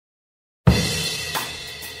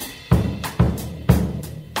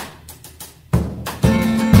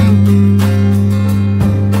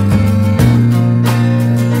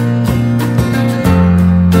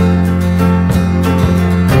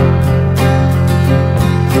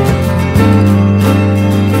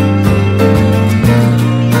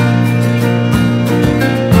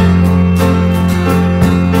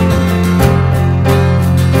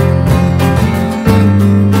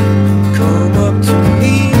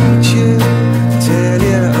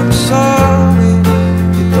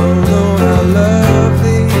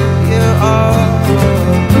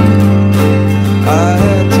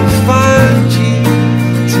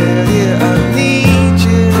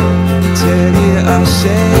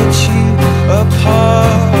set you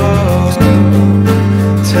apart.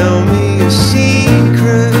 Tell me your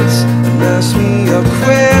secrets and ask me your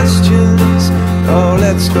questions. Oh,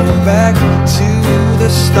 let's go back to the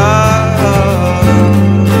start.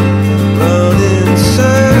 Round in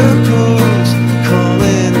circles,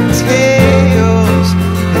 calling tales,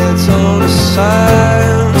 heads on the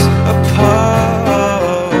sides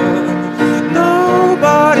apart.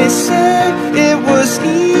 Nobody said it was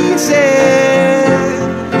easy.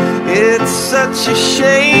 It's such a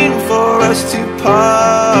shame for us to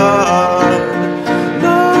part.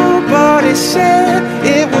 Nobody said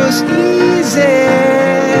it was easy.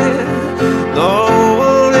 No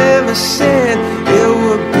one ever said it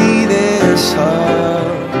would be this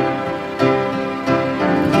hard.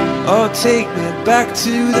 Oh, take me back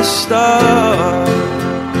to the start.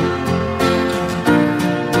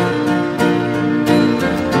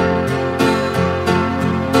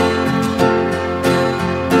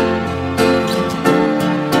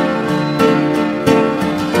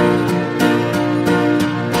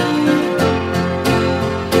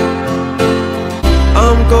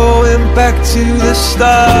 Back to the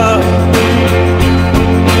start.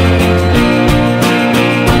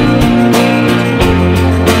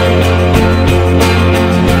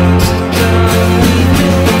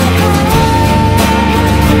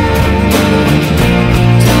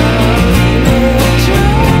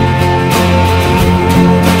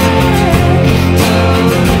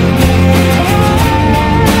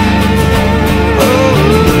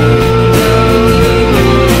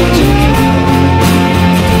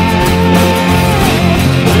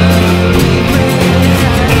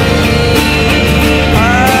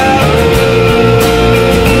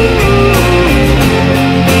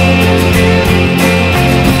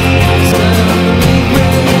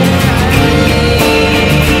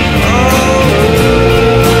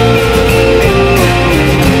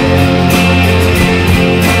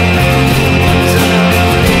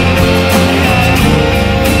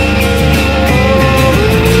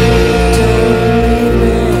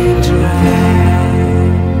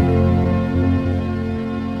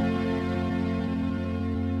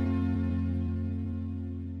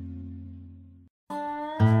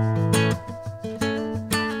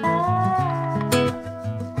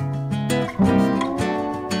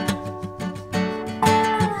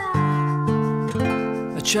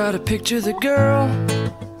 Try to picture the girl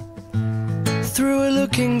through a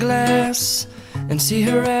looking glass and see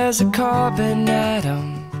her as a carbon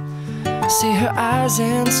atom. See her eyes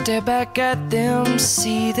and stare back at them.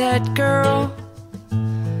 See that girl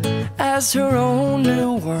as her own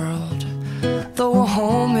new world. Though a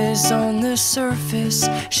home is on the surface,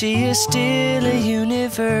 she is still a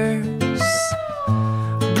universe.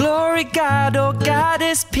 Glory God, oh God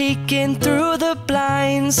is peeking through the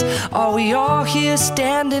blinds. Are we all here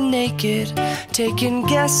standing naked, taking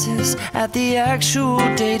guesses at the actual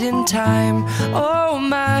date and time? Oh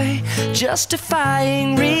my,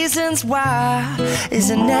 justifying reasons why is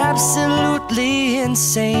an absolutely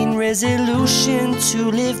insane resolution to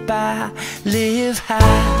live by. Live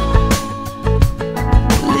high,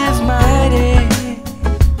 live mighty,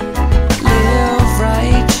 live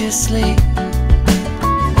righteously,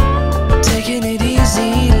 taking it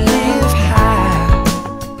easy, live high,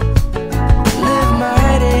 live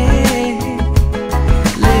mighty,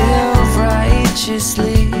 live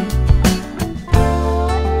righteously.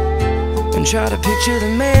 And try to picture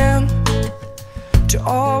the man to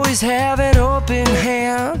always have an open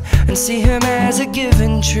hand and see him as a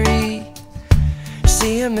given tree.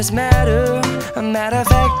 See him as matter, a matter of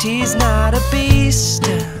fact, he's not a beast.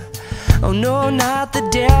 Oh no, not the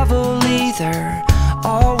devil either.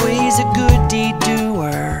 Always a good deed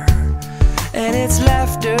doer. And it's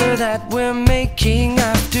laughter that we're making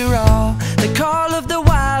after all. The call of the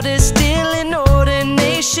wild is still in order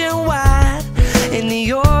nationwide. In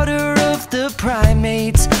the order of the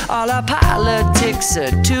primates, all our politics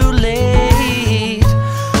are too late.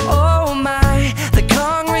 Oh my, the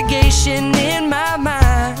congregation in my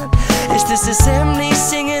mind is this assembly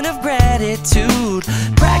singing of gratitude,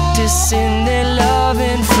 practicing their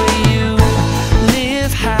loving for you.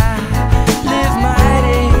 Live high, live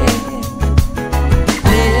mighty,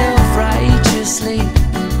 live righteously,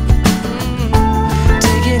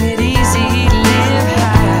 taking it easy, live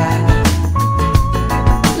high,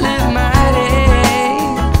 live mighty,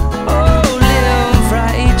 oh, live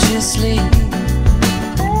righteously,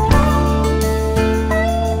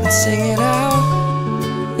 and sing it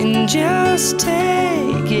out, and just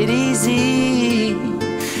take it easy,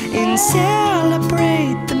 and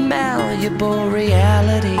celebrate the malleable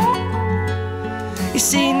reality. You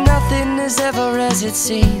see, nothing is ever as it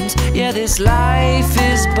seems. Yeah, this life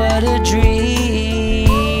is but a dream.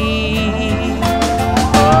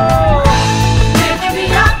 Oh, lift me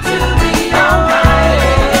up to the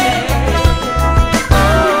Almighty.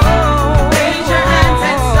 Oh, raise your hands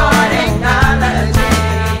and start acknowledging.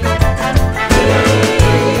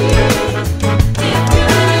 If you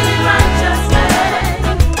live righteousness,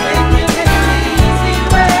 then you can the easy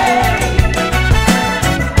way.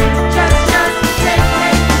 Just take it.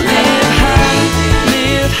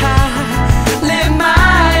 Live high, live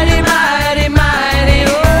mighty, mighty, mighty.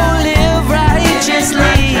 Oh, live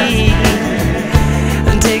righteously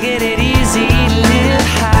and taking it easy. Live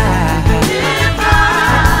high,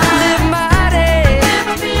 live mighty.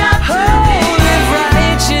 Oh, live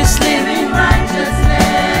righteously.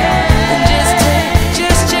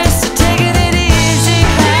 Just taking it easy.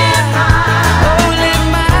 Oh, live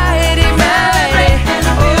mighty, mighty.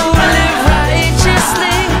 Oh, live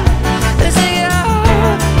righteously. Let's sing it all.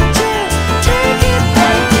 Just take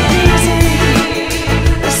it easy.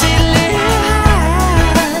 Let's say live high.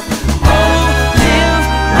 Oh, live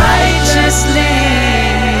righteously.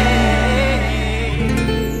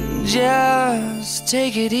 Just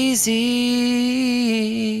take it easy.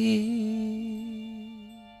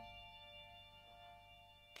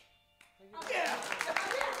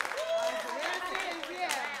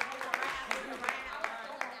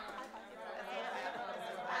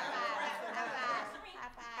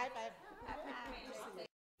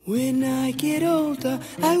 When I get older,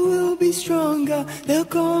 I will be stronger. They'll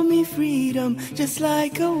call me freedom, just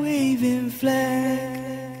like a waving flag.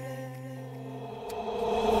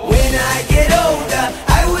 When I get older,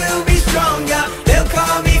 I will be stronger. They'll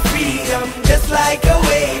call me freedom, just like a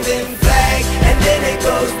waving flag. And then it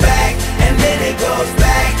goes back, and then it goes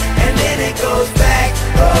back, and then it goes back.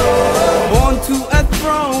 Oh. Born to a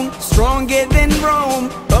throne, stronger than Rome,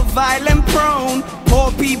 but violent prone,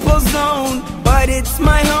 poor people's zone. But it's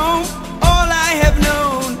my home, all I have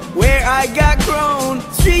known, where I got grown.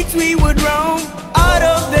 Streets we would roam, out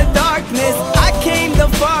of the darkness I came the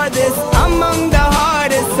farthest, among the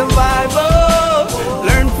hardest. Survival,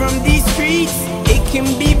 learn from these streets. It can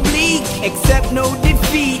be bleak, accept no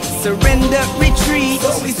defeat. Surrender, retreat.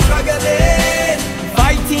 So we struggling,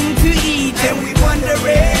 fighting to eat, and we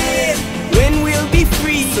wondering when we'll be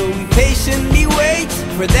free. So we patiently wait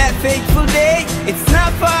for that fateful day. It's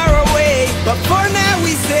not far away, but for now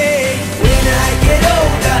we say, when I get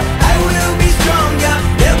older, I will be stronger.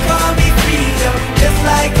 They'll call me freedom, just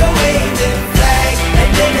like a waving flag. And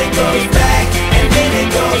then it goes back, and then it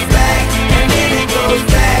goes back, and then it goes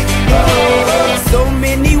back. Oh, so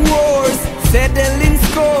many wars, settling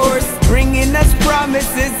scores, bringing us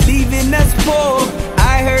promises, leaving us poor.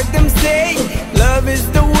 I heard them say, love is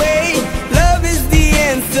the way, love is the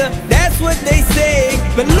answer. That's what they say,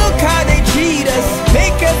 but look how they treat us,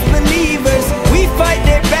 make us believers. We fight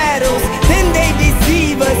their battles, then they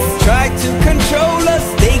deceive us. Try to control us,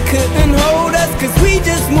 they couldn't hold us, cause we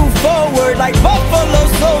just move forward like buffalo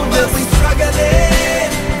soldiers. We struggling,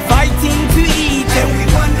 fighting to eat, and we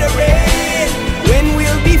wondering when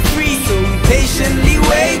we'll be free. So we patiently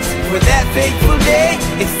wait for that fateful day.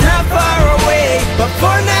 It's not far away, but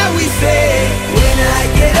for now we say, when I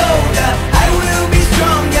get older, I will be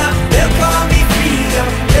stronger. They'll call me freedom,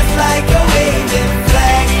 just like a waving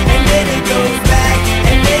flag. And then it goes back,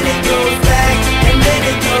 and then it goes back, and then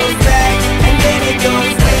it goes back, and then it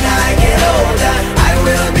goes. When I get older, I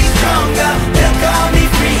will be stronger. They'll call me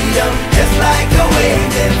freedom, just like a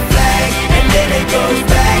waving flag. And then it goes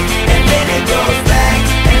back, and then it goes back,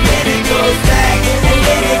 and then it goes back, and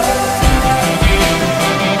then it goes.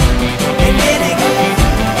 And then it goes.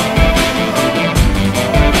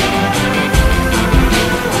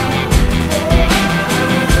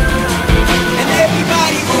 And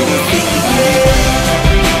everybody will be singing it,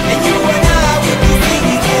 and you and I will be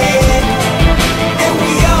singing it, and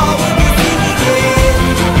we all will be singing it.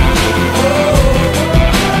 Oh,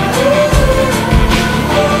 oh,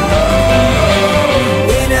 oh.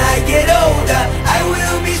 When I get older, I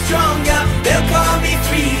will be stronger. They'll call me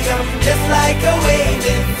freedom, just like a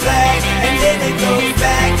waving flag. And then it goes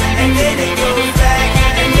back, and then it goes back,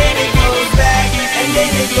 and then it goes back, and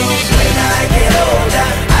then it goes. When I get older,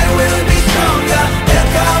 I will be stronger. They'll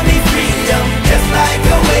call me freedom, just like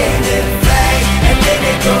a waving flag. And then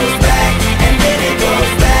it goes back, and then it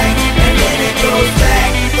goes back, and then it goes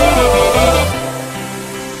back. Oh,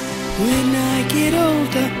 when I get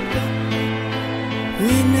older,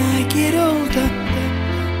 when I get older,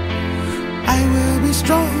 I will be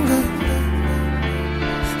stronger,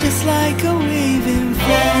 just like a waving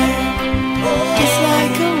flag, just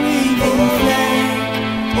like a waving flag,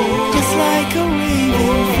 just like a waving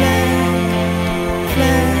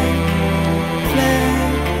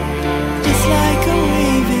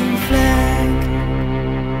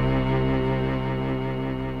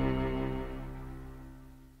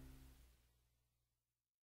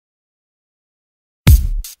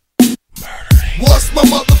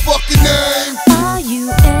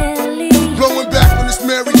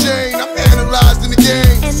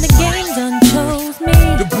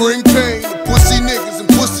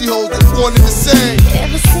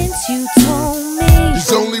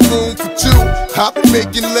I've been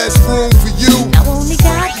making less room for you. Now only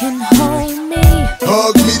God can hold me.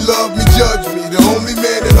 Hug me, love me, judge me. The only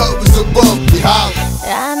man that hovers above me. Holla.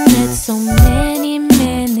 I met so many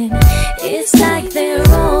men and it's like they're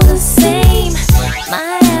all the same.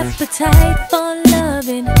 My appetite for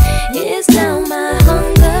loving is now my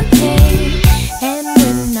hunger pain. And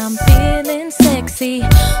when I'm feeling sexy,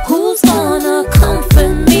 who's gonna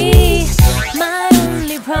comfort me? My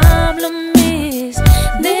only problem is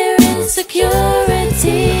their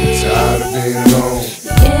insecurity. Tired of being alone.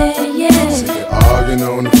 Yeah, yeah. Sick of arguing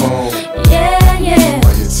on the phone. Yeah, yeah.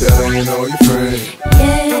 While you're telling all your friends.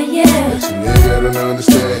 Yeah, yeah. But you nigga don't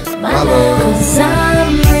understand my love. 'Cause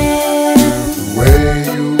I'm real. The way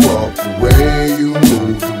you walk, the way you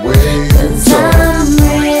move, the way you talk, I'm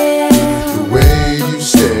real. the way you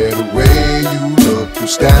stare, the way you look, you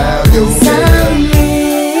style your hair, I'm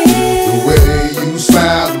real. the way you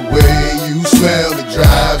smile, the way you smell, it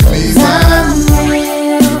drives me wild. I'm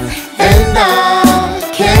real. And I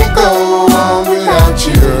can't go on without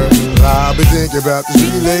you. I've been thinking about this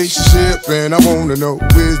relationship, and I wanna know,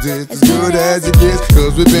 is this as good as it gets?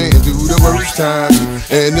 Cause we've been through the worst times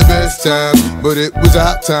and the best times, but it was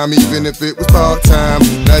our time, even if it was part-time.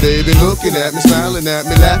 Now they been looking at me, smiling at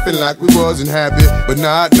me, laughing like we wasn't happy, but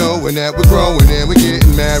not knowing that we're growing and we're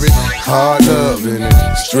getting married. Hard loving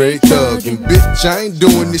and straight thugging, bitch, I ain't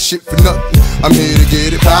doing this shit for nothing. I'm here to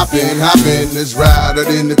get it poppin', hoppin', let's ride out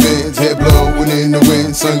in the Benz, head blowing in the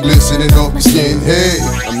wind, sun glistening off my skin. Hey,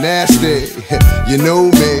 I'm nasty, you know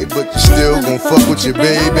me, but you still gon' fuck with your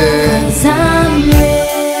baby. 'Cause I'm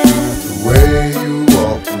real. The way you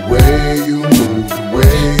walk, the way you move, the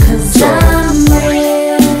way you 'Cause talk, I'm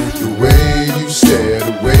real. the way you stare,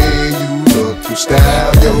 the way you look, you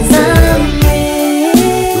style your hair, I'm real.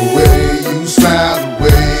 the way you smile, the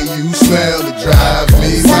way you smell, it drives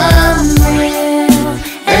me wild. I'm real.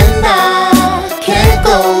 And I can't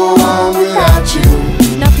go on without you.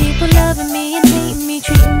 Now people loving me and hating me,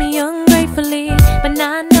 treating me ungratefully, but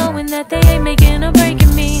not knowing that they ain't making or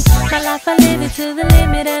breaking me. My life, I live it to the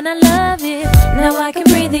limit and I love it. Now I can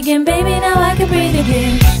breathe again, baby, now I can breathe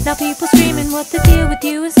again. Now people screaming what the deal with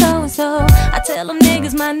you is so. I tell them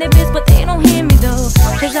niggas mind their biz, but they don't hear me though.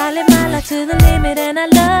 Cause I live my life to the limit and I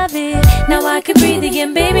love it. Now I can breathe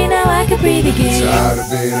again, baby, now I can breathe again. Tired of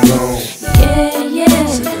being alone. Yeah, yeah.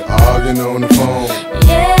 Sick of arguing on the phone.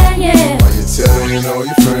 Yeah, yeah. While you're telling all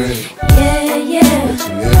your friends. Yeah, yeah. But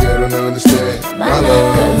you nigga don't understand my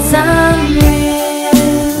love. 'Cause I'm real.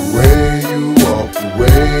 The way you walk, the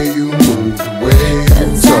way you move, the way you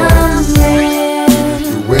talk, I'm real.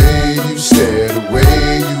 the way you stare, the way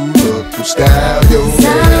you look, you style your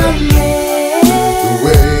hair, I'm real. the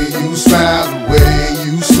way you smile, the way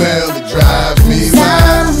you smell, it drives me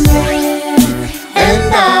wild. I'm real. And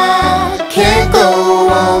I can't go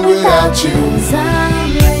on without you. 'Cause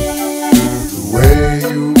I'm real. The way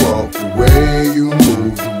you walk, the way you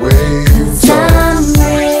move, the way you talk, I'm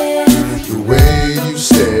real. the way you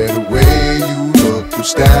stare, the way you look, you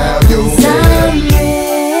style your hair, I'm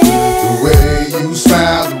real. the way you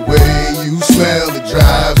smile, the way you smell, it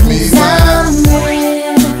drives me wild. I'm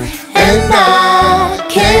real. And I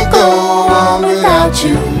can't go on without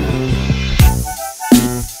you.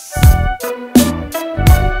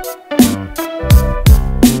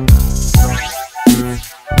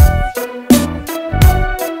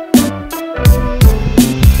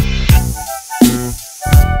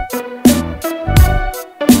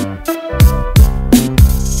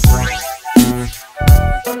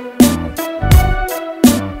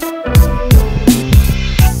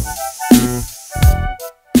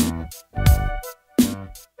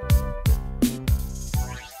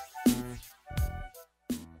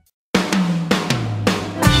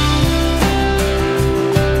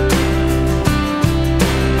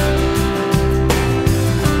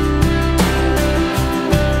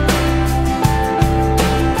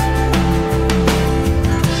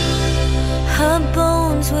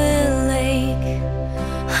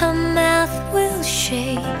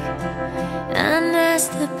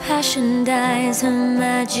 passion dies, her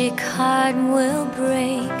magic heart will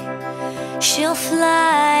break. She'll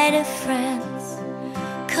fly to France,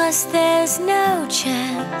 'cause there's no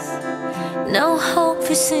chance, no hope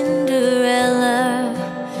for Cinderella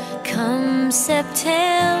come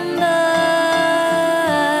September.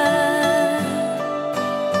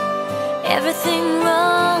 Everything wrong